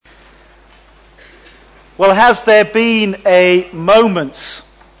Well, has there been a moment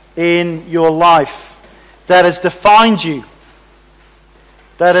in your life that has defined you,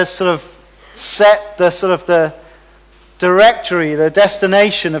 that has sort of set the directory, the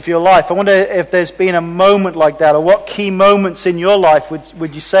destination of your life? I wonder if there's been a moment like that, or what key moments in your life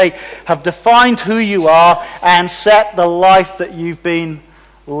would you say have defined who you are and set the life that you've been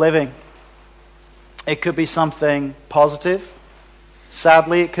living? It could be something positive.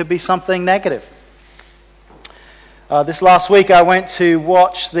 Sadly, it could be something negative. This last week I went to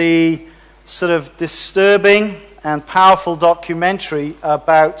watch the sort of disturbing and powerful documentary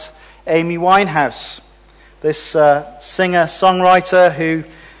about Amy Winehouse, this singer-songwriter who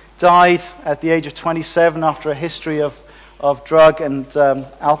died at the age of 27 after a history of drug and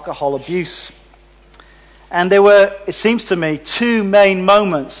alcohol abuse. And there were, it seems to me, two main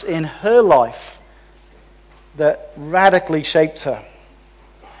moments in her life that radically shaped her.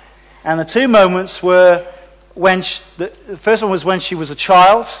 And the two moments were the first one was when she was a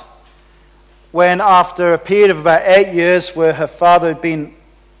child, when after a period of about 8 years where her father had been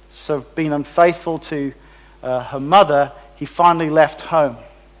unfaithful to her mother, he finally left home.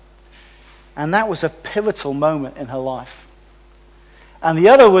 And that was a pivotal moment in her life. And the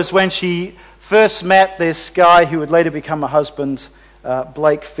other was when she first met this guy who would later become her husband,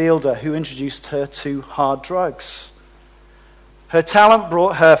 Blake Fielder, who introduced her to hard drugs. Her talent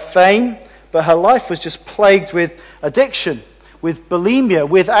brought her fame, but her life was just plagued with addiction, with bulimia,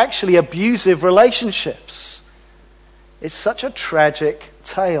 with actually abusive relationships. It's such a tragic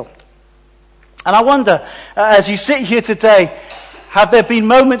tale. And I wonder, as you sit here today, have there been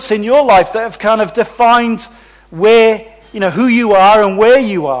moments in your life that have kind of defined where, who you are and where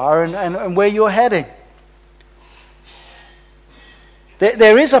you are and where you're heading?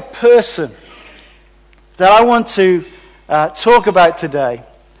 There is a person that I want to talk about today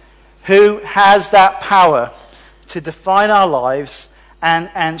who has that power to define our lives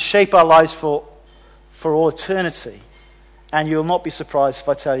and shape our lives for all eternity. And you'll not be surprised if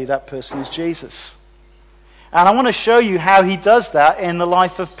I tell you that person is Jesus. And I want to show you how he does that in the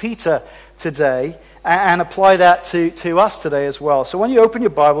life of Peter today and apply that to us today as well. So when you open your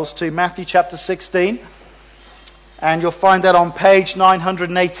Bibles to Matthew chapter 16, and you'll find that on page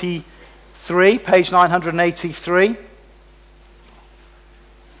 983, page 983.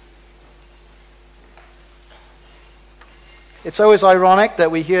 It's always ironic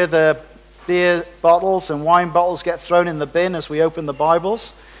that we hear the beer bottles and wine bottles get thrown in the bin as we open the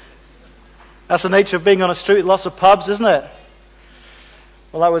Bibles. That's the nature of being on a street with lots of pubs, isn't it?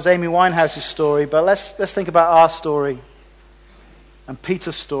 Well, that was Amy Winehouse's story, but let's think about our story and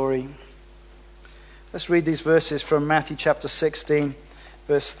Peter's story. Let's read these verses from Matthew chapter 16,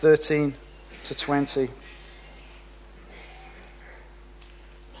 verse 13 to 20.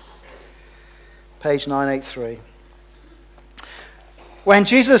 Page 983. When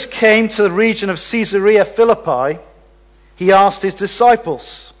Jesus came to the region of Caesarea Philippi, he asked his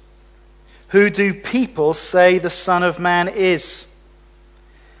disciples, "Who do people say the Son of Man is?"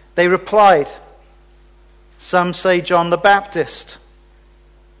 They replied, "Some say John the Baptist,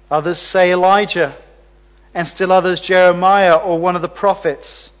 others say Elijah, and still others Jeremiah or one of the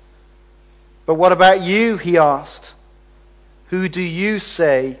prophets. But what about you?" he asked. "Who do you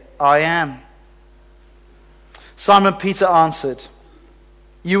say I am?" Simon Peter answered,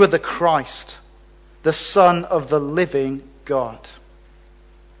 "You are the Christ, the Son of the living God."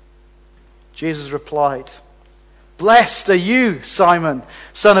 Jesus replied, "Blessed are you, Simon,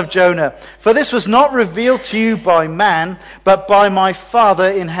 son of Jonah, for this was not revealed to you by man, but by my Father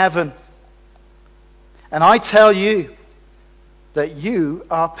in heaven. And I tell you that you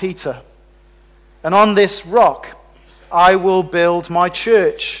are Peter, and on this rock I will build my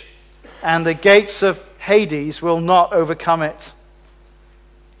church, and the gates of Hades will not overcome it.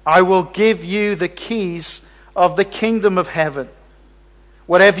 I will give you the keys of the kingdom of heaven.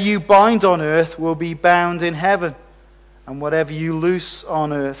 Whatever you bind on earth will be bound in heaven, and whatever you loose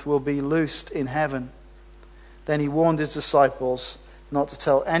on earth will be loosed in heaven." Then he warned his disciples not to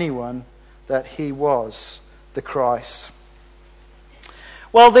tell anyone that he was the Christ.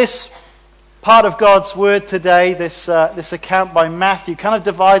 Well, this part of God's Word today, this account by Matthew, kind of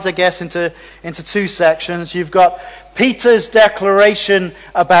divides, I guess, into two sections. You've got Peter's declaration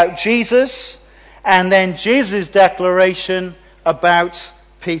about Jesus, and then Jesus' declaration about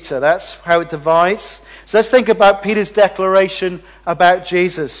Peter. That's how it divides. So let's think about Peter's declaration about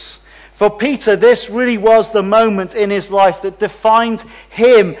Jesus. For Peter, this really was the moment in his life that defined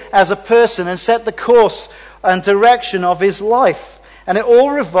him as a person and set the course and direction of his life. And it all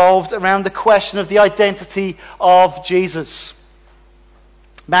revolved around the question of the identity of Jesus.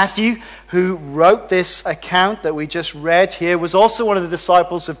 Matthew, who wrote this account that we just read here, was also one of the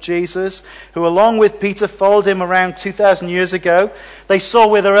disciples of Jesus, who along with Peter followed him around 2,000 years ago. They saw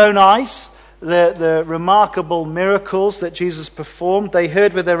with their own eyes the remarkable miracles that Jesus performed. They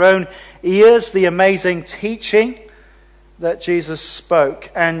heard with their own ears the amazing teaching that Jesus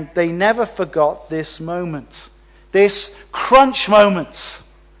spoke. And they never forgot this moment, this crunch moment.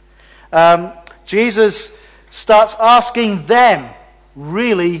 Jesus starts asking them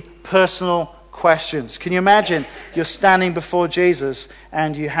really personal questions. Can you imagine? You're standing before Jesus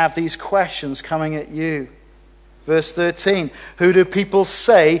and you have these questions coming at you. Verse 13, who do people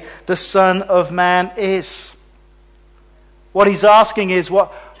say the Son of Man is? What he's asking is,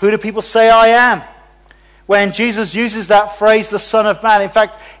 who do people say I am? When Jesus uses that phrase, the Son of Man, in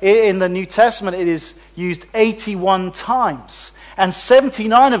fact, in the New Testament it is used 81 times. And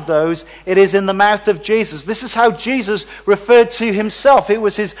 79 of those, it is in the mouth of Jesus. This is how Jesus referred to himself. It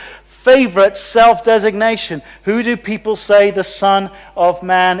was his favorite self-designation. Who do people say the Son of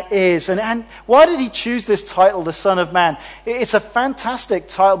Man is? And why did he choose this title, the Son of Man? It's a fantastic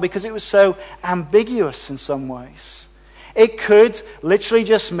title because it was so ambiguous in some ways. It could literally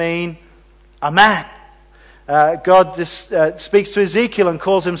just mean a man. God speaks to Ezekiel and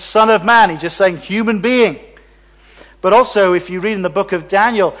calls him Son of Man. He's just saying human being. But also, if you read in the book of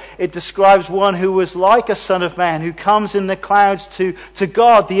Daniel, it describes one who was like a son of man, who comes in the clouds to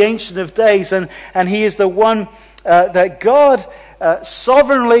God, the Ancient of Days. And he is the one that God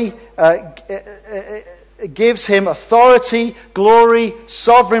sovereignly gives him authority, glory,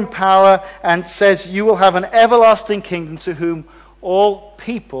 sovereign power, and says, you will have an everlasting kingdom to whom all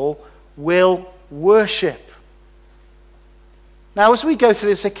people will worship. Now, as we go through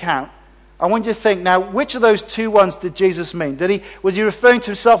this account, I want you to think, now, which of those two ones did Jesus mean? Was he referring to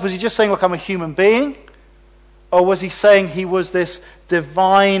himself? Was he just saying, look, I'm a human being? Or was he saying he was this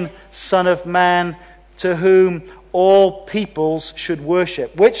divine Son of Man to whom all peoples should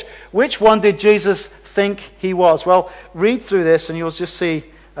worship? Which one did Jesus think he was? Well, read through this and you'll just see,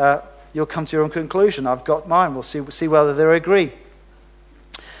 you'll come to your own conclusion. I've got mine. We'll see whether they agree.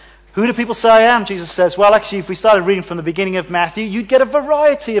 Who do people say I am? Jesus says. Well, actually, if we started reading from the beginning of Matthew, you'd get a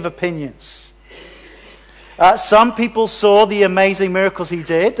variety of opinions. Some people saw the amazing miracles he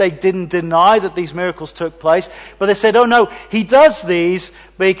did. They didn't deny that these miracles took place. But they said, oh no, he does these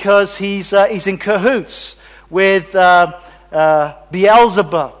because he's in cahoots with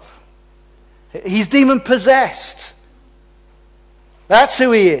Beelzebub. He's demon-possessed. That's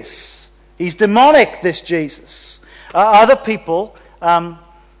who he is. He's demonic, this Jesus. Other people...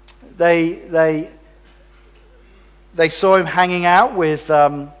 They saw him hanging out with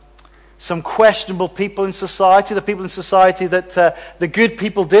some questionable people in society, the people in society that the good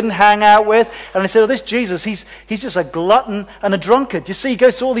people didn't hang out with. And they said, oh, this Jesus, he's just a glutton and a drunkard. You see, he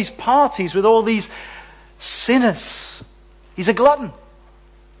goes to all these parties with all these sinners. He's a glutton.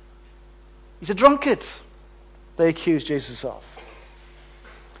 He's a drunkard, they accused Jesus of.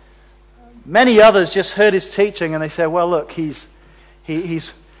 Many others just heard his teaching and they said, well, look, he's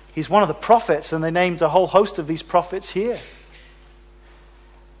one of the prophets, and they named a whole host of these prophets here.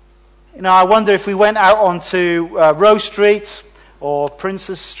 You know, I wonder if we went out onto Rose Street or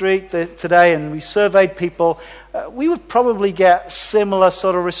Princess Street today and we surveyed people, we would probably get similar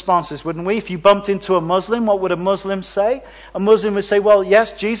sort of responses, wouldn't we? If you bumped into a Muslim, what would a Muslim say? A Muslim would say, well,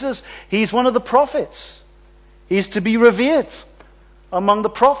 yes, Jesus, he's one of the prophets. He's to be revered among the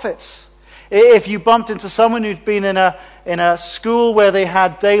prophets. If you bumped into someone who'd been in a school where they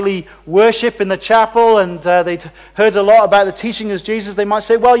had daily worship in the chapel and they'd heard a lot about the teaching of Jesus, they might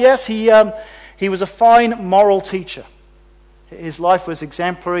say, well, yes, he was a fine moral teacher. His life was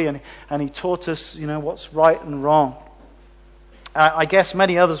exemplary and he taught us, what's right and wrong. I guess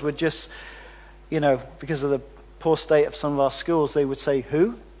many others would just, because of the poor state of some of our schools, they would say,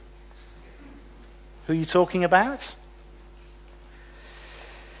 who? Who are you talking about?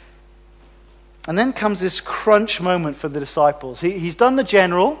 And then comes this crunch moment for the disciples. He's done the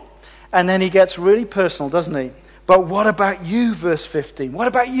general, and then he gets really personal, doesn't he? But what about you, verse 15? What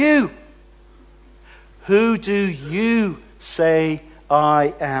about you? Who do you say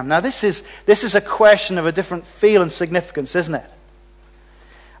I am? Now this is a question of a different feel and significance, isn't it?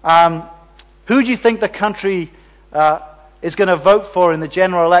 Who do you think the country is going to vote for in the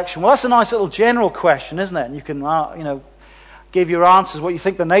general election? Well, that's a nice little general question, isn't it? And you can give your answers, what you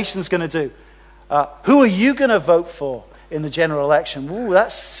think the nation's going to do. Who are you going to vote for in the general election? Ooh, it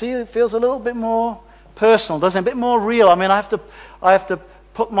feels a little bit more personal, doesn't it? A bit more real. I mean, I have to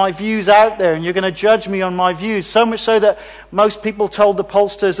put my views out there, and you're going to judge me on my views. So much so that most people told the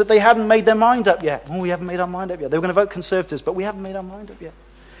pollsters that they hadn't made their mind up yet. Oh, we haven't made our mind up yet. They were going to vote Conservatives, but we haven't made our mind up yet.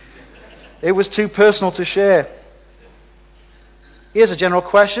 It was too personal to share. Here's a general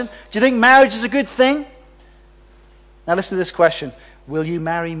question. Do you think marriage is a good thing? Now listen to this question. Will you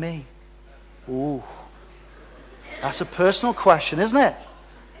marry me? Ooh. That's a personal question, isn't it?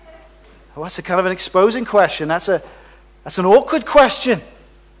 Oh, that's a kind of an exposing question. That's an awkward question.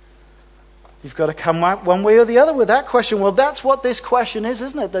 You've got to come out one way or the other with that question. Well, that's what this question is,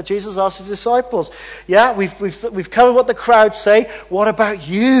 isn't it? That Jesus asked his disciples. Yeah, we've covered what the crowd say. What about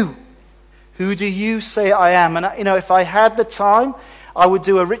you? Who do you say I am? And if I had the time, I would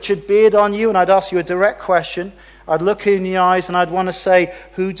do a Richard Beard on you, and I'd ask you a direct question. I'd look you in the eyes, and I'd want to say,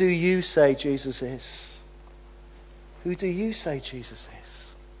 who do you say Jesus is? Who do you say Jesus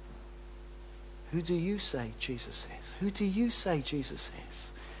is? Who do you say Jesus is? Who do you say Jesus is?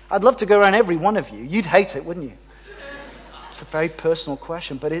 I'd love to go around every one of you. You'd hate it, wouldn't you? It's a very personal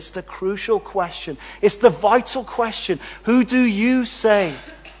question, but it's the crucial question. It's the vital question. Who do you say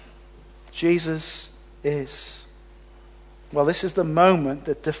Jesus is? Well, this is the moment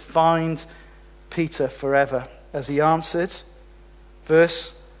that defined Peter forever as he answered,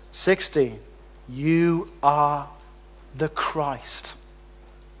 verse 16, you are the Christ,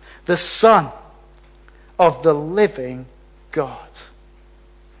 the Son of the living God.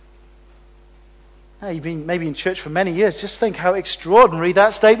 Now, you've been maybe in church for many years. Just think how extraordinary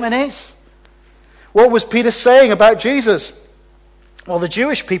that statement is. What was Peter saying about Jesus? Well, the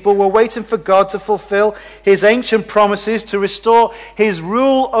Jewish people were waiting for God to fulfill his ancient promises to restore his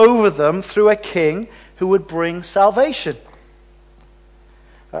rule over them through a king who would bring salvation.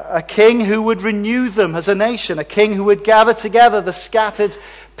 A king who would renew them as a nation. A king who would gather together the scattered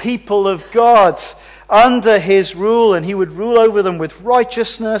people of God under his rule, and he would rule over them with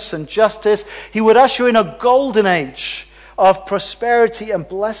righteousness and justice. He would usher in a golden age of prosperity and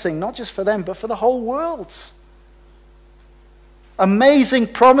blessing, not just for them, but for the whole world. Amazing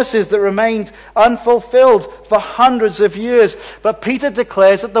promises that remained unfulfilled for hundreds of years. But Peter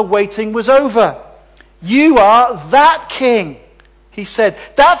declares that the waiting was over. You are that king, he said.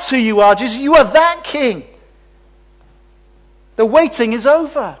 That's who you are, Jesus. You are that king. The waiting is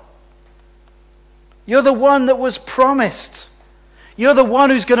over. You're the one that was promised. You're the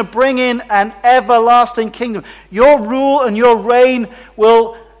one who's going to bring in an everlasting kingdom. Your rule and your reign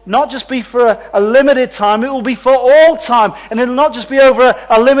will not just be for a limited time, it will be for all time. And it'll not just be over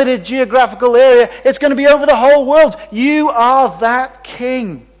a limited geographical area, it's going to be over the whole world. You are that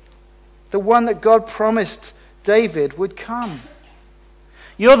king, the one that God promised David would come.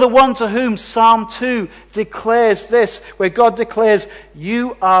 You're the one to whom Psalm 2 declares this, where God declares,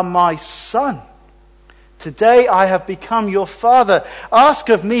 you are my son. Today I have become your father. Ask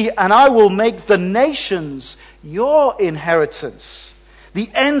of me, and I will make the nations your inheritance, the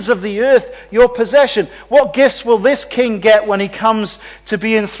ends of the earth your possession. What gifts will this king get when he comes to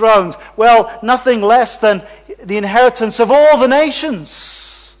be enthroned? Well, nothing less than the inheritance of all the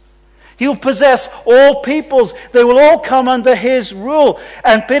nations. He'll possess all peoples. They will all come under his rule.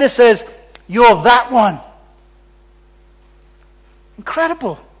 And Peter says, you're that one.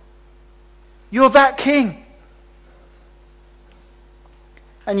 Incredible. You're that king.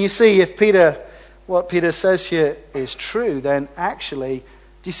 And you see, if what Peter says here is true, then actually,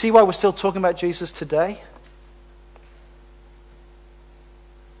 do you see why we're still talking about Jesus today?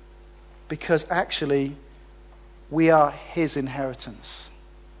 Because actually, we are his inheritance.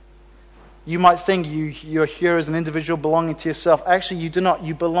 You might think you're here as an individual belonging to yourself. Actually, you do not.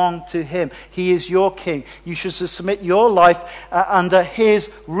 You belong to him. He is your king. You should submit your life under his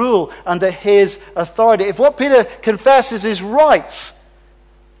rule, under his authority. If what Peter confesses is right,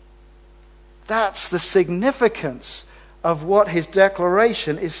 that's the significance of what his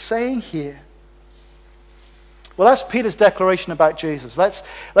declaration is saying here. Well, that's Peter's declaration about Jesus. Let's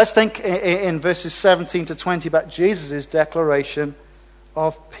think in verses 17 to 20 about Jesus' declaration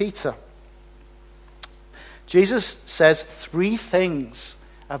of Peter. Jesus says three things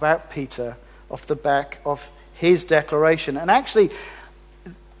about Peter off the back of his declaration. And actually,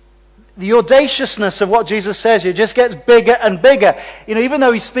 the audaciousness of what Jesus says here just gets bigger and bigger. Even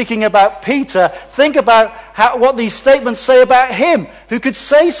though he's speaking about Peter, think about what these statements say about him, who could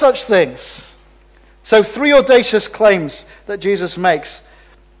say such things. So, three audacious claims that Jesus makes.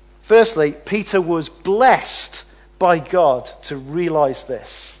 Firstly, Peter was blessed by God to realize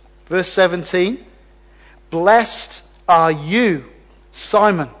this. Verse 17, blessed are you,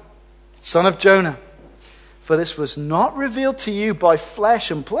 Simon, son of Jonah, for this was not revealed to you by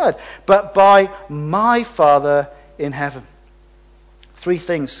flesh and blood, but by my Father in heaven. Three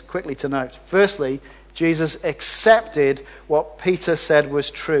things quickly to note. Firstly, Jesus accepted what Peter said was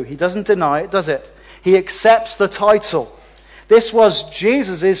true. He doesn't deny it, does it? He accepts the title. This was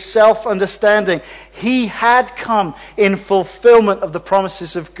Jesus' self-understanding. He had come in fulfillment of the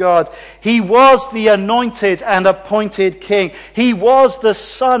promises of God. He was the anointed and appointed king. He was the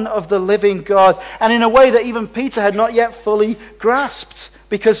Son of the living God, and in a way that even Peter had not yet fully grasped.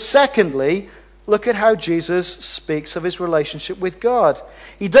 Because secondly, look at how Jesus speaks of his relationship with God.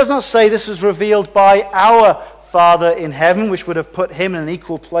 He does not say this was revealed by our Father in heaven, which would have put him in an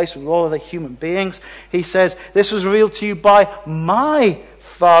equal place with all other human beings. He says, this was revealed to you by my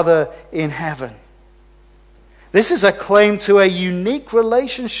Father in heaven. This is a claim to a unique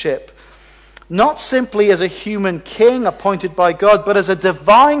relationship, not simply as a human king appointed by God, but as a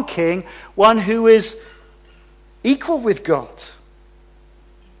divine king, one who is equal with God.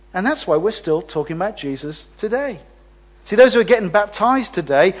 And that's why we're still talking about Jesus today. See, those who are getting baptized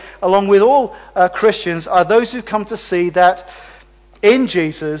today, along with all Christians, are those who come to see that in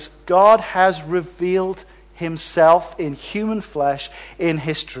Jesus, God has revealed himself in human flesh in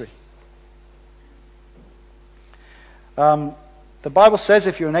history. The Bible says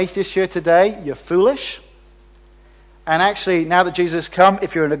if you're an atheist here today, you're foolish. And actually, now that Jesus has come,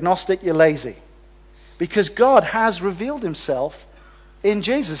 if you're an agnostic, you're lazy. Because God has revealed himself in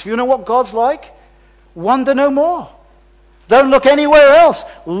Jesus. If you know what God's like, wonder no more. Don't look anywhere else.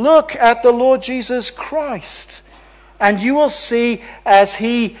 Look at the Lord Jesus Christ. And you will see as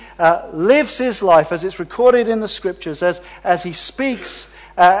he lives his life, as it's recorded in the scriptures, as he speaks,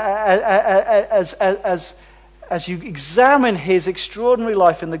 as you examine his extraordinary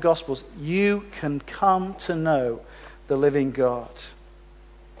life in the Gospels, you can come to know the living God.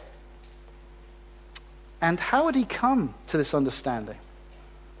 And how would he come to this understanding?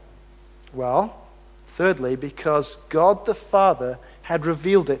 Well, thirdly, because God the Father had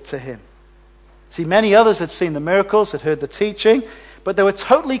revealed it to him. See, many others had seen the miracles, had heard the teaching, but they were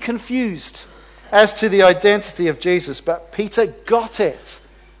totally confused as to the identity of Jesus. But Peter got it.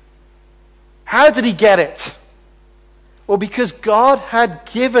 How did he get it? Well, because God had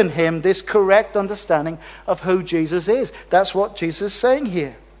given him this correct understanding of who Jesus is. That's what Jesus is saying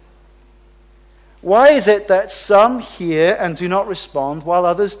here. Why is it that some hear and do not respond while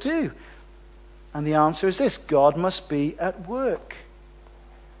others do? And the answer is this: God must be at work.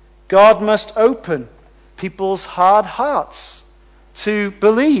 God must open people's hard hearts to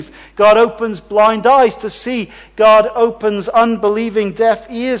believe. God opens blind eyes to see. God opens unbelieving deaf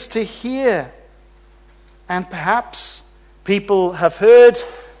ears to hear. And perhaps people have heard,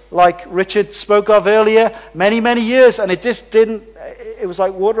 like Richard spoke of earlier, many, many years, and it just didn't, it was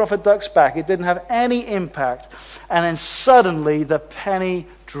like water off a duck's back. It didn't have any impact. And then suddenly the penny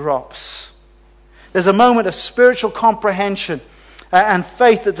drops. There's a moment of spiritual comprehension and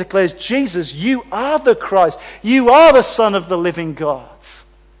faith that declares, Jesus, you are the Christ. You are the Son of the living God.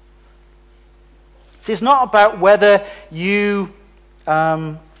 See, it's not about whether you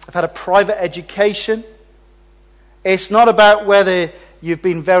have had a private education. It's not about whether you've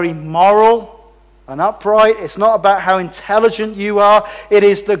been very moral and upright. It's not about how intelligent you are. It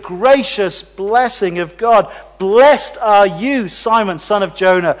is the gracious blessing of God. Blessed are you, Simon, son of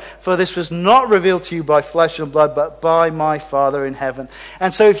Jonah, for this was not revealed to you by flesh and blood, but by my Father in heaven.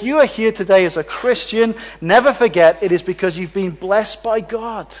 And so if you are here today as a Christian, never forget it is because you've been blessed by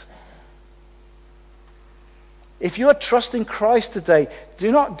God. If you are trusting Christ today,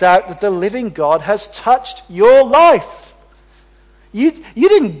 do not doubt that the living God has touched your life. You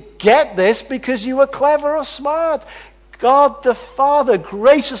didn't get this because you were clever or smart. God the Father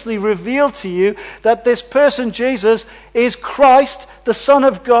graciously revealed to you that this person, Jesus, is Christ, the Son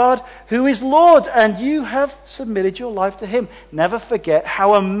of God, who is Lord, and you have submitted your life to him. Never forget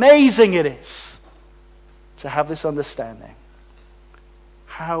how amazing it is to have this understanding.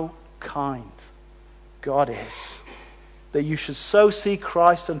 How kind God is that you should so see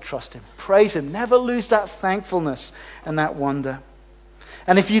Christ and trust him. Praise him. Never lose that thankfulness and that wonder.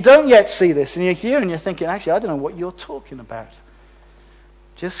 And if you don't yet see this, and you're here and you're thinking, actually, I don't know what you're talking about,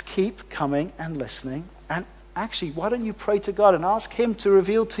 just keep coming and listening. And actually, why don't you pray to God and ask him to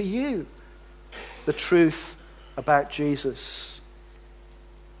reveal to you the truth about Jesus?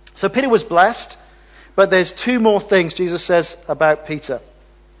 So Peter was blessed, but there's two more things Jesus says about Peter.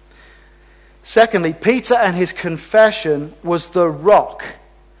 Secondly, Peter and his confession was the rock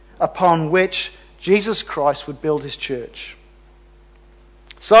upon which Jesus Christ would build his church.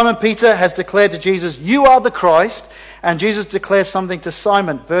 Simon Peter has declared to Jesus, you are the Christ. And Jesus declares something to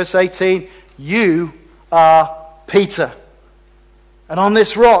Simon. Verse 18, you are Peter. And on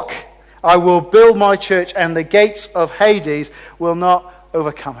this rock I will build my church, and the gates of Hades will not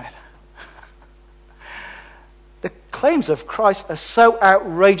overcome it. The claims of Christ are so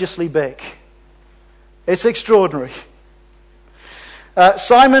outrageously big. It's extraordinary.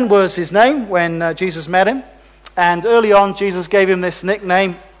 Simon was his name when Jesus met him. And early on, Jesus gave him this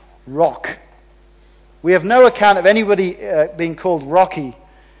nickname, Rock. We have no account of anybody being called Rocky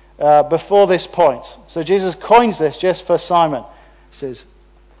before this point. So Jesus coins this just for Simon. He says,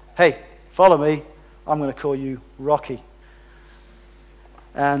 hey, follow me. I'm going to call you Rocky.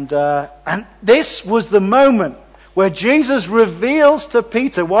 And this was the moment where Jesus reveals to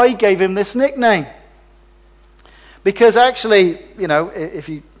Peter why he gave him this nickname. Because actually, if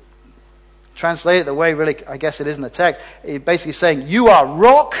you translate it the way really, I guess it is in the text, it's basically saying, you are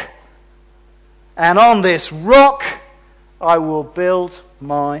rock, and on this rock I will build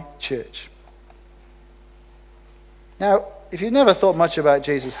my church. Now, if you've never thought much about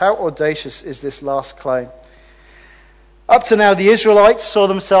Jesus, how audacious is this last claim? Up to now, the Israelites saw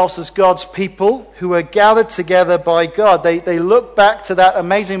themselves as God's people who were gathered together by God. They look back to that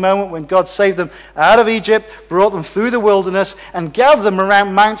amazing moment when God saved them out of Egypt, brought them through the wilderness, and gathered them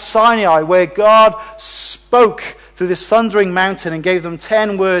around Mount Sinai, where God spoke through this thundering mountain and gave them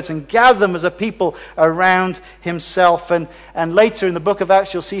 10 words and gathered them as a people around himself. And later in the book of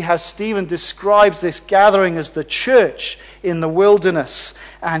Acts, you'll see how Stephen describes this gathering as the church in the wilderness.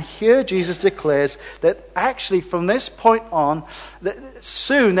 And here Jesus declares that actually from this point on, that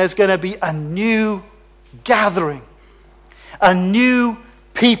soon there's going to be a new gathering, a new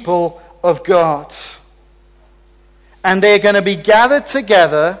people of God. And they're going to be gathered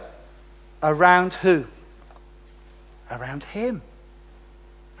together around who? Around him.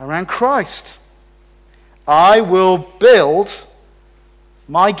 Around Christ. I will build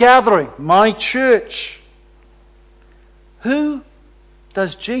my gathering, my church. Who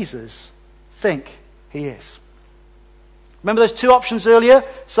does Jesus think he is? Remember those two options earlier?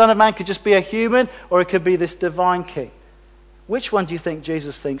 Son of Man could just be a human, or it could be this divine king. Which one do you think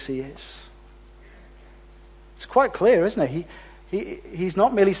Jesus thinks he is? It's quite clear, isn't it? He's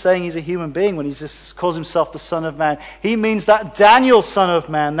not merely saying he's a human being when he just calls himself the Son of Man. He means that Daniel Son of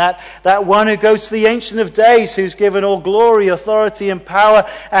Man, that one who goes to the Ancient of Days, who's given all glory, authority, and power,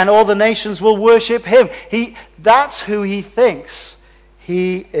 and all the nations will worship him. That's who he thinks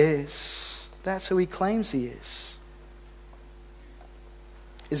he is. That's who he claims he is.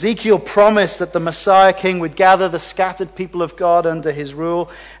 Ezekiel promised that the Messiah King would gather the scattered people of God under his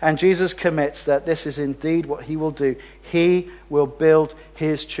rule, and Jesus commits that this is indeed what he will do. He will build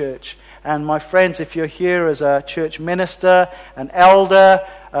his church. And my friends, if you're here as a church minister, an elder,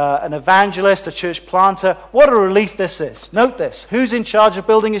 an evangelist, a church planter, what a relief this is. Note this. Who's in charge of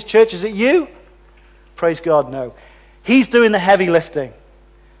building his church? Is it you? Praise God, no. He's doing the heavy lifting.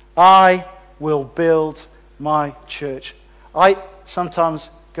 I will build my church. I sometimes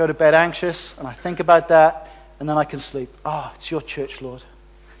go to bed anxious, and I think about that, and then I can sleep. It's your church, Lord.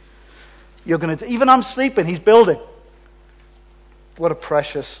 You're going to. Even I'm sleeping, he's building. What a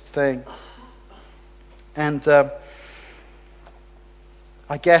precious thing. And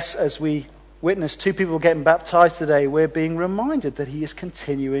I guess as we witness two people getting baptized today, we're being reminded that he is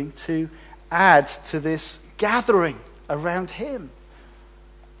continuing to add to this gathering around him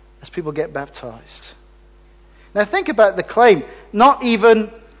as people get baptized. Now think about the claim. Not even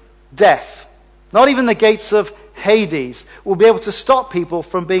death, not even the gates of Hades will be able to stop people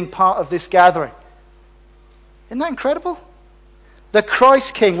from being part of this gathering. Isn't that incredible? The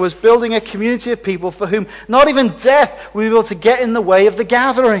Christ King was building a community of people for whom not even death will be able to get in the way of the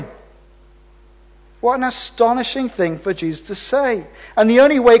gathering. What an astonishing thing for Jesus to say. And the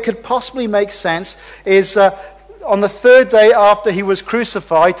only way it could possibly make sense is on the third day after he was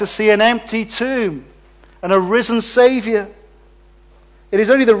crucified to see an empty tomb and a risen Savior. It is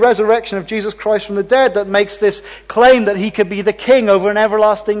only the resurrection of Jesus Christ from the dead that makes this claim that he could be the king over an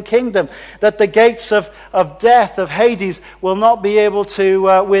everlasting kingdom. That the gates of death, of Hades, will not be able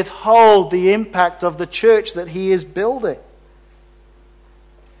to withhold the impact of the church that he is building.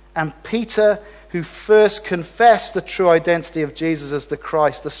 And Peter, who first confessed the true identity of Jesus as the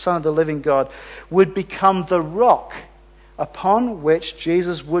Christ, the Son of the living God, would become the rock upon which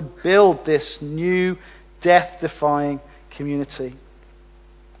Jesus would build this new death-defying community.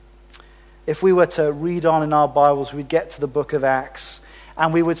 If we were to read on in our Bibles, we'd get to the book of Acts,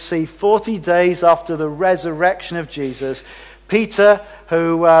 and we would see 40 days after the resurrection of Jesus, Peter,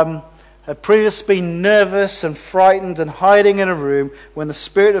 who had previously been nervous and frightened and hiding in a room when the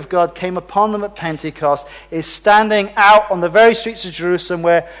Spirit of God came upon them at Pentecost, is standing out on the very streets of Jerusalem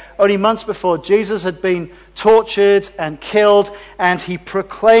where only months before Jesus had been tortured and killed, and he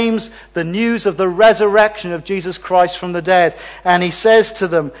proclaims the news of the resurrection of Jesus Christ from the dead. And he says to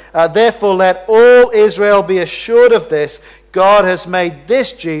them, therefore let all Israel be assured of this, God has made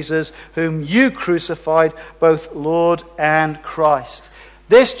this Jesus, whom you crucified, both Lord and Christ.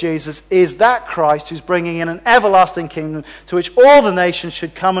 This Jesus is that Christ who's bringing in an everlasting kingdom to which all the nations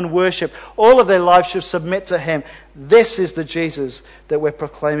should come and worship. All of their lives should submit to him. This is the Jesus that we're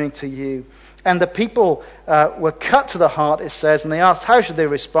proclaiming to you. And the people were cut to the heart, it says, and they asked how should they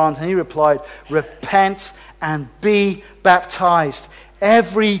respond. And he replied, repent and be baptized,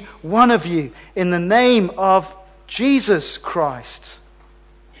 every one of you, in the name of Jesus Christ,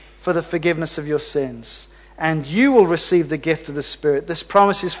 for the forgiveness of your sins. And you will receive the gift of the Spirit. This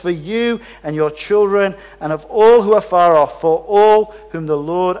promise is for you and your children and of all who are far off, for all whom the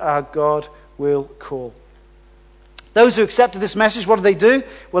Lord our God will call. Those who accepted this message, what did they do?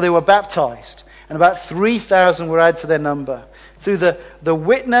 Well, they were baptized. And about 3,000 were added to their number. Through the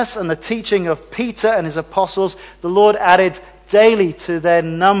witness and the teaching of Peter and his apostles, the Lord added daily to their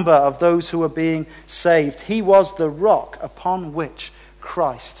number of those who were being saved. He was the rock upon which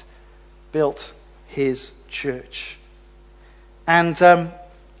Christ built his church. And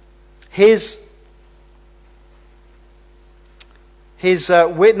his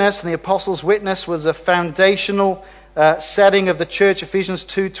witness and the apostles' witness was a foundational setting of the church. Ephesians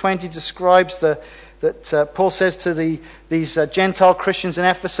 2:20 describes that Paul says to these Gentile Christians in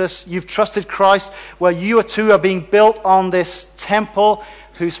Ephesus, you've trusted Christ. Well, you too are being built on this temple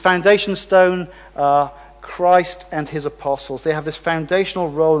whose foundation stone are Christ and his apostles. They have this foundational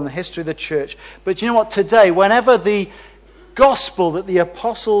role in the history of the church. But you know what? Today, whenever the gospel that the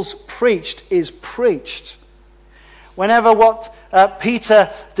apostles preached is preached, whenever what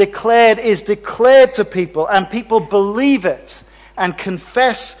Peter declared is declared to people, and people believe it and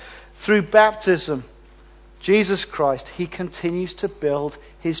confess through baptism Jesus Christ, he continues to build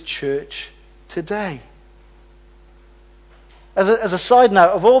his church today. As a side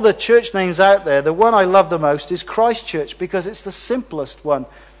note, of all the church names out there, the one I love the most is Christ Church, because it's the simplest one.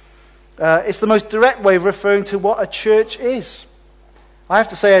 It's the most direct way of referring to what a church is. I have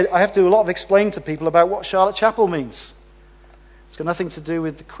to say, I have to do a lot of explaining to people about what Charlotte Chapel means. It's got nothing to do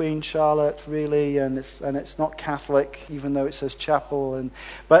with the Queen Charlotte, really, and it's not Catholic, even though it says chapel.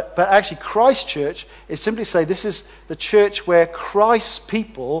 But actually, Christ Church is simply say this is the church where Christ's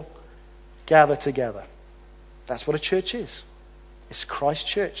people gather together. That's what a church is. It's Christ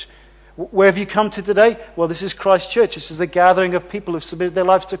Church. Where have you come to today? Well, this is Christ Church. This is the gathering of people who've submitted their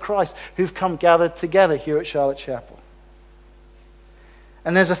lives to Christ, who've come gathered together here at Charlotte Chapel.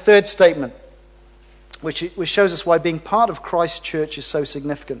 And there's a third statement, which shows us why being part of Christ's church is so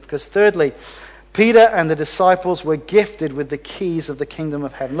significant. Because thirdly, Peter and the disciples were gifted with the keys of the kingdom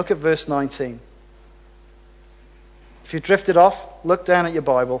of heaven. Look at verse 19. If you've drifted off, look down at your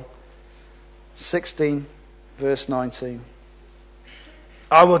Bible. 16, verse 19.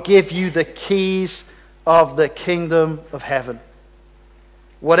 I will give you the keys of the kingdom of heaven.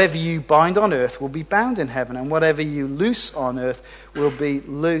 Whatever you bind on earth will be bound in heaven, and whatever you loose on earth will be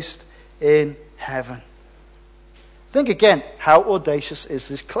loosed in heaven. Think again, how audacious is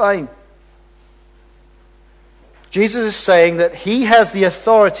this claim? Jesus is saying that he has the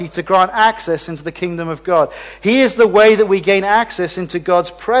authority to grant access into the kingdom of God. He is the way that we gain access into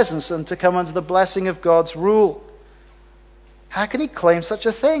God's presence and to come under the blessing of God's rule. How can he claim such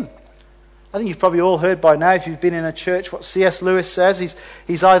a thing? I think you've probably all heard by now, if you've been in a church, what C.S. Lewis says.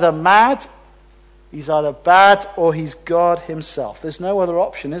 He's either mad, he's either bad, or he's God himself. There's no other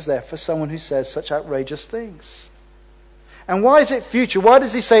option, is there, for someone who says such outrageous things? And why is it future? Why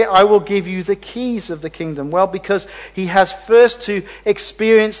does he say, I will give you the keys of the kingdom? Well, because he has first to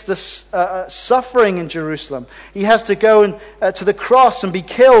experience the suffering in Jerusalem. He has to go to the cross and be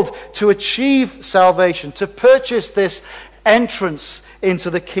killed to achieve salvation, to purchase this entrance into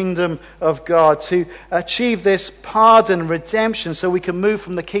the kingdom of God, to achieve this pardon, redemption, so we can move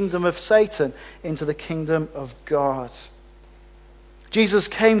from the kingdom of Satan into the kingdom of God. Jesus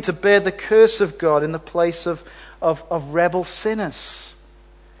came to bear the curse of God in the place of rebel sinners.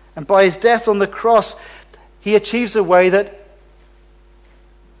 And by his death on the cross, he achieves a way that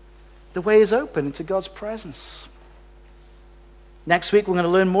the way is open into God's presence. Next week, we're going to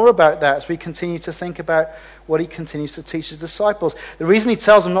learn more about that as we continue to think about what he continues to teach his disciples. The reason he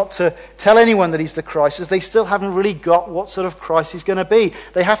tells them not to tell anyone that he's the Christ is they still haven't really got what sort of Christ he's going to be.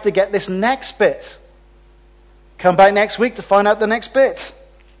 They have to get this next bit. Come back next week to find out the next bit.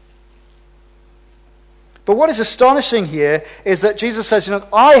 But what is astonishing here is that Jesus says,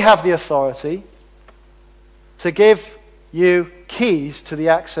 I have the authority to give you keys to the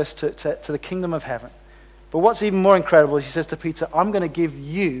access to the kingdom of heaven. But what's even more incredible is he says to Peter, I'm going to give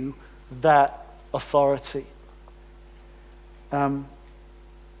you that authority.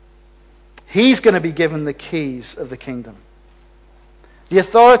 He's going to be given the keys of the kingdom. The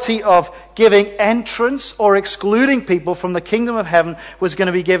authority of giving entrance or excluding people from the kingdom of heaven was going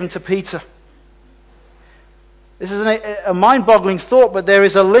to be given to Peter. This is a mind-boggling thought, but there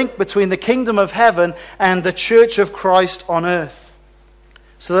is a link between the kingdom of heaven and the church of Christ on earth.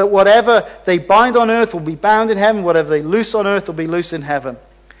 So that whatever they bind on earth will be bound in heaven, whatever they loose on earth will be loose in heaven.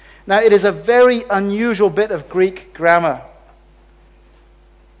 Now, it is a very unusual bit of Greek grammar.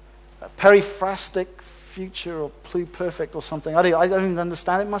 A periphrastic future or pluperfect or something. I don't even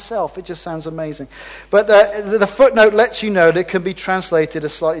understand it myself. It just sounds amazing. But the footnote lets you know that it can be translated a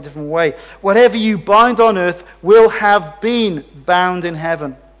slightly different way. Whatever you bind on earth will have been bound in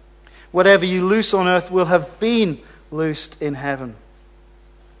heaven. Whatever you loose on earth will have been loosed in heaven.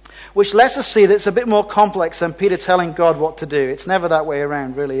 Which lets us see that it's a bit more complex than Peter telling God what to do. It's never that way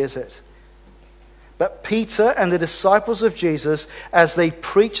around, really, is it? But Peter and the disciples of Jesus, as they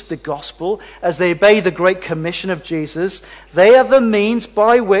preach the gospel, as they obey the great commission of Jesus, they are the means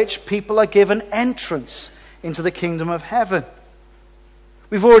by which people are given entrance into the kingdom of heaven.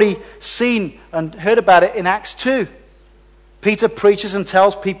 We've already seen and heard about it in Acts 2. Peter preaches and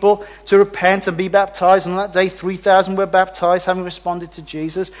tells people to repent and be baptized. And on that day, 3,000 were baptized, having responded to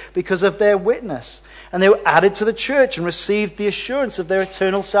Jesus because of their witness. And they were added to the church and received the assurance of their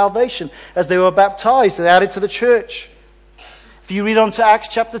eternal salvation. As they were baptized, they added to the church. If you read on to Acts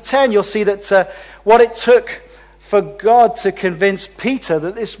chapter 10, you'll see that what it took for God to convince Peter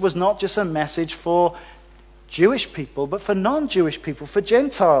that this was not just a message for Jewish people, but for non-Jewish people, for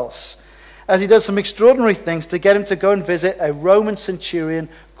Gentiles. As he does some extraordinary things to get him to go and visit a Roman centurion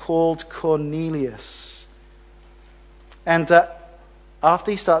called Cornelius. And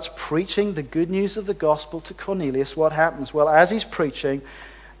after he starts preaching the good news of the gospel to Cornelius, what happens? Well, as he's preaching,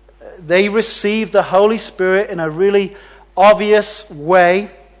 they receive the Holy Spirit in a really obvious way.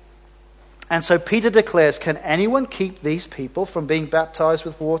 And so Peter declares, can anyone keep these people from being baptized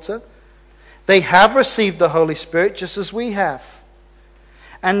with water? They have received the Holy Spirit just as we have.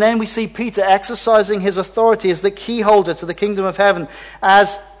 And then we see Peter exercising his authority as the key holder to the kingdom of heaven.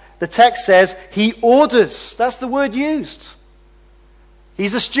 As the text says, he orders. That's the word used.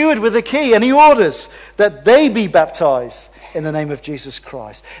 He's a steward with a key, and he orders that they be baptized in the name of Jesus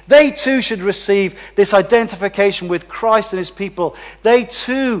Christ. They too should receive this identification with Christ and his people. They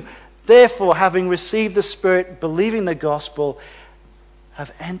too, therefore, having received the Spirit, believing the gospel,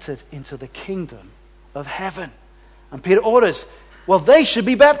 have entered into the kingdom of heaven. And Peter orders, well, they should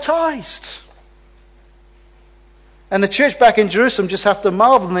be baptized. And the church back in Jerusalem just have to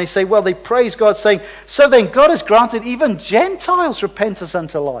marvel, and they say, well, they praise God, saying, so then God has granted even Gentiles repentance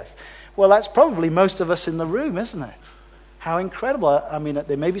unto life. Well, that's probably most of us in the room, isn't it? How incredible. I mean,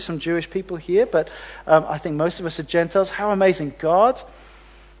 there may be some Jewish people here, but I think most of us are Gentiles. How amazing. God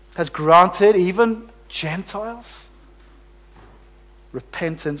has granted even Gentiles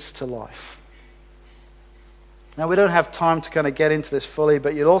repentance to life. Now, we don't have time to kind of get into this fully,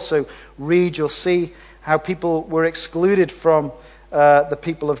 but you'll see how people were excluded from the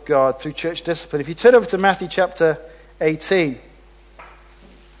people of God through church discipline. If you turn over to Matthew chapter 18,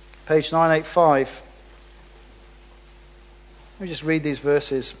 page 985, let me just read these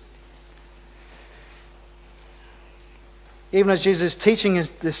verses. Even as Jesus is teaching his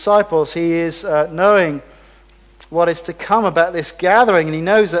disciples, he is knowing what is to come about this gathering, and he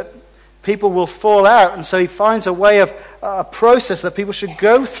knows that people will fall out, and so he finds a way of a process that people should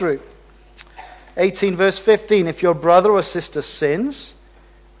go through. 18 verse 15, if your brother or sister sins,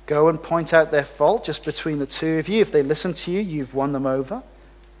 go and point out their fault just between the two of you. If they listen to you, you've won them over.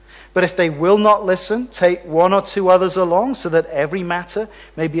 But if they will not listen, take one or two others along, so that every matter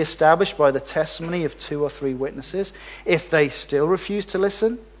may be established by the testimony of 2 or 3 witnesses. If they still refuse to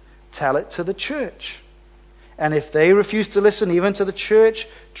listen, tell it to the church. And if they refuse to listen even to the church,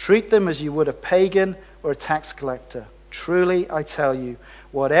 treat them as you would a pagan or a tax collector. Truly, I tell you,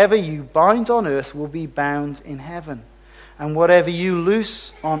 whatever you bind on earth will be bound in heaven, and whatever you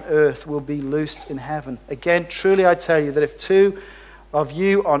loose on earth will be loosed in heaven. Again, truly I tell you that if 2 of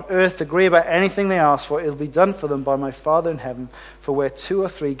you on earth agree about anything they ask for, it will be done for them by my Father in heaven. For where 2 or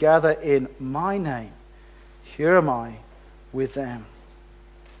 3 gather in my name, here am I with them.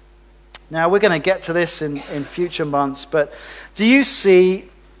 Now, we're going to get to this in future months, but do you see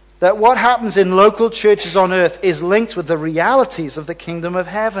that what happens in local churches on earth is linked with the realities of the kingdom of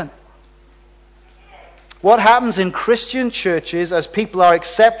heaven? What happens in Christian churches as people are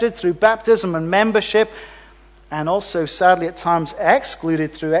accepted through baptism and membership, and also sadly at times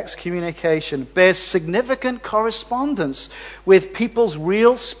excluded through excommunication, bears significant correspondence with people's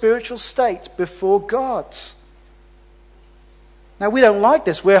real spiritual state before God. Now, we don't like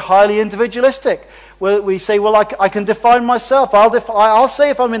this. We're highly individualistic. we say, well, I can define myself. I'll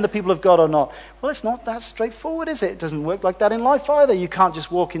say if I'm in the people of God or not. Well, it's not that straightforward, is it? It doesn't work like that in life either. You can't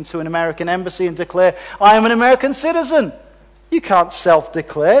just walk into an American embassy and declare, I am an American citizen. You can't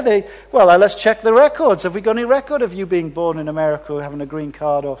self-declare. Let's check the records. Have we got any record of you being born in America or having a green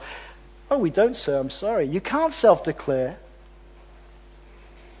card? Or, oh, we don't, sir, I'm sorry. You can't self-declare.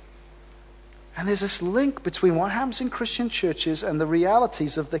 And there's this link between what happens in Christian churches and the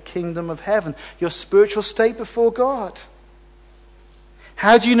realities of the kingdom of heaven, your spiritual state before God.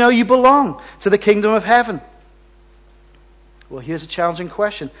 How do you know you belong to the kingdom of heaven? Well, here's a challenging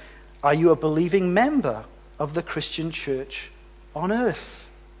question. Are you a believing member of the Christian church on earth?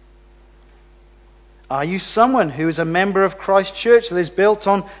 Are you someone who is a member of Christ's church that is built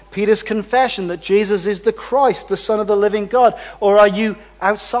on Peter's confession that Jesus is the Christ, the Son of the living God? Or are you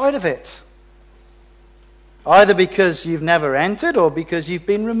outside of it? Either because you've never entered or because you've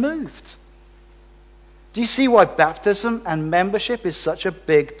been removed. Do you see why baptism and membership is such a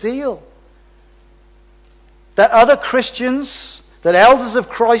big deal? That other Christians, that elders of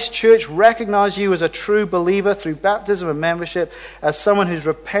Christ's church recognize you as a true believer through baptism and membership, as someone who's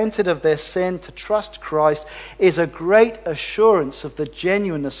repented of their sin to trust Christ, is a great assurance of the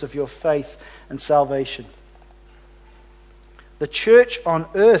genuineness of your faith and salvation. The church on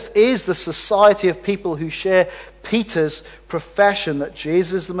earth is the society of people who share Peter's profession that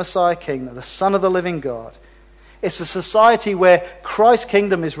Jesus is the Messiah King, the Son of the living God. It's a society where Christ's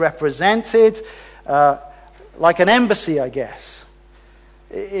kingdom is represented like an embassy, I guess.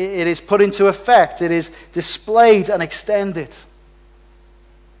 It is put into effect. It is displayed and extended.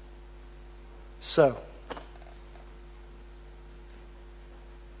 So,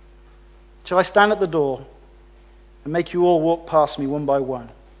 shall I stand at the door and make you all walk past me one by one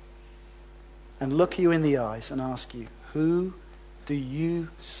and look you in the eyes and ask you, who do you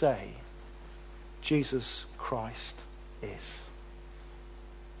say Jesus Christ is?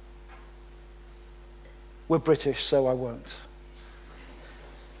 We're British, so I won't.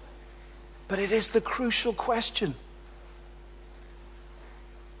 But it is the crucial question.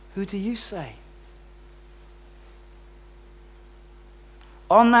 Who do you say?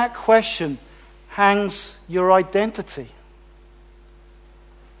 On that question hangs your identity.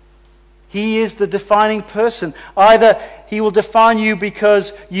 He is the defining person. Either he will define you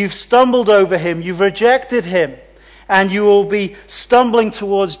because you've stumbled over him, you've rejected him, and you will be stumbling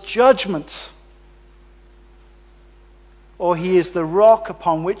towards judgment. Or he is the rock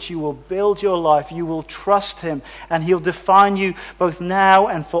upon which you will build your life. You will trust him, and he'll define you both now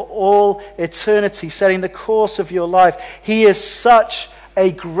and for all eternity, setting the course of your life. He is such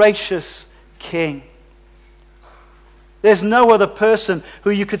a gracious King. There's no other person who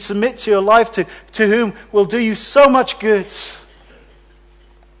you could submit to your life to whom will do you so much good.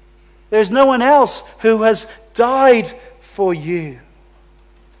 There's no one else who has died for you,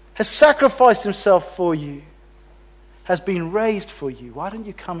 has sacrificed himself for you, has been raised for you. Why don't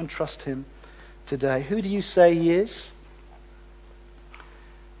you come and trust him today? Who do you say he is?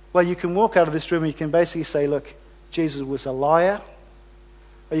 Well, you can walk out of this room and you can basically say, look, Jesus was a liar.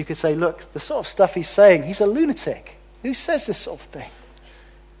 Or you could say, look, the sort of stuff he's saying, he's a lunatic. Who says this sort of thing?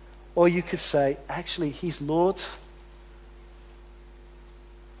 Or you could say, actually, he's Lord,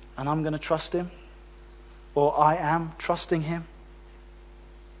 and I'm going to trust him. Or I am trusting him.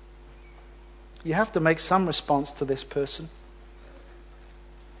 You have to make some response to this person.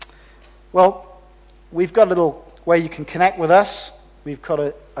 Well, we've got a little way you can connect with us. We've got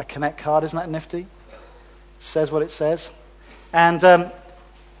a Connect card, isn't that nifty? It says what it says. And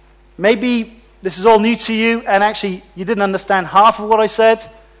maybe this is all new to you, and actually you didn't understand half of what I said,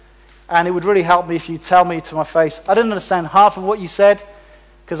 and it would really help me if you tell me to my face, I didn't understand half of what you said,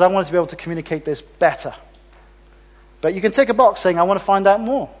 because I wanted to be able to communicate this better. But you can tick a box saying, I want to find out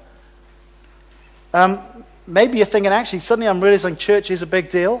more. Maybe you're thinking, actually, suddenly I'm realizing church is a big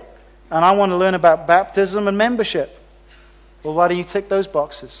deal, and I want to learn about baptism and membership. Well, why don't you tick those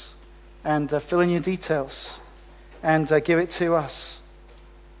boxes and fill in your details and give it to us.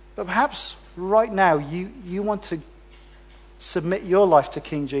 But perhaps right now you want to submit your life to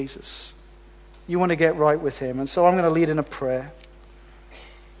King Jesus. You want to get right with him. And so I'm going to lead in a prayer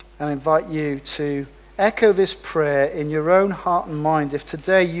and invite you to echo this prayer in your own heart and mind if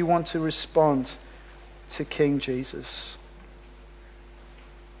today you want to respond to King Jesus.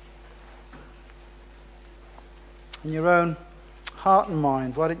 In your own heart and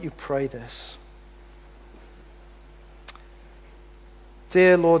mind, why don't you pray this?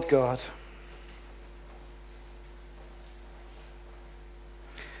 Dear Lord God,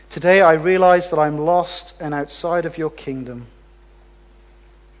 today I realize that I'm lost and outside of your kingdom.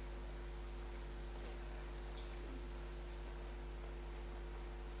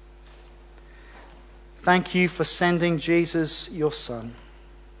 Thank you for sending Jesus, your Son,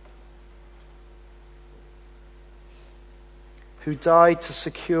 who died to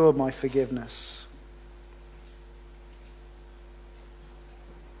secure my forgiveness.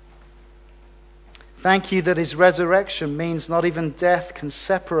 Thank you that his resurrection means not even death can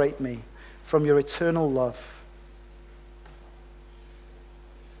separate me from your eternal love.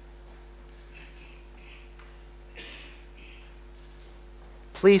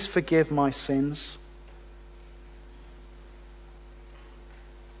 Please forgive my sins.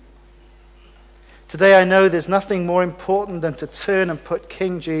 Today I know there's nothing more important than to turn and put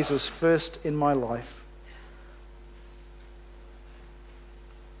King Jesus first in my life.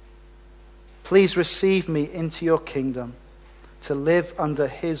 Please receive me into your kingdom to live under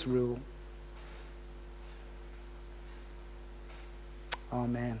his rule.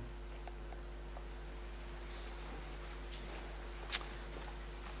 Amen.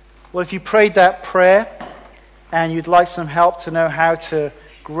 Well, if you prayed that prayer and you'd like some help to know how to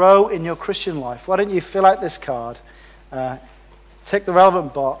grow in your Christian life, why don't you fill out this card, tick the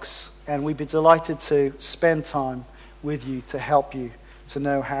relevant box, and we'd be delighted to spend time with you to help you to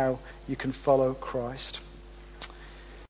know how you can follow Christ.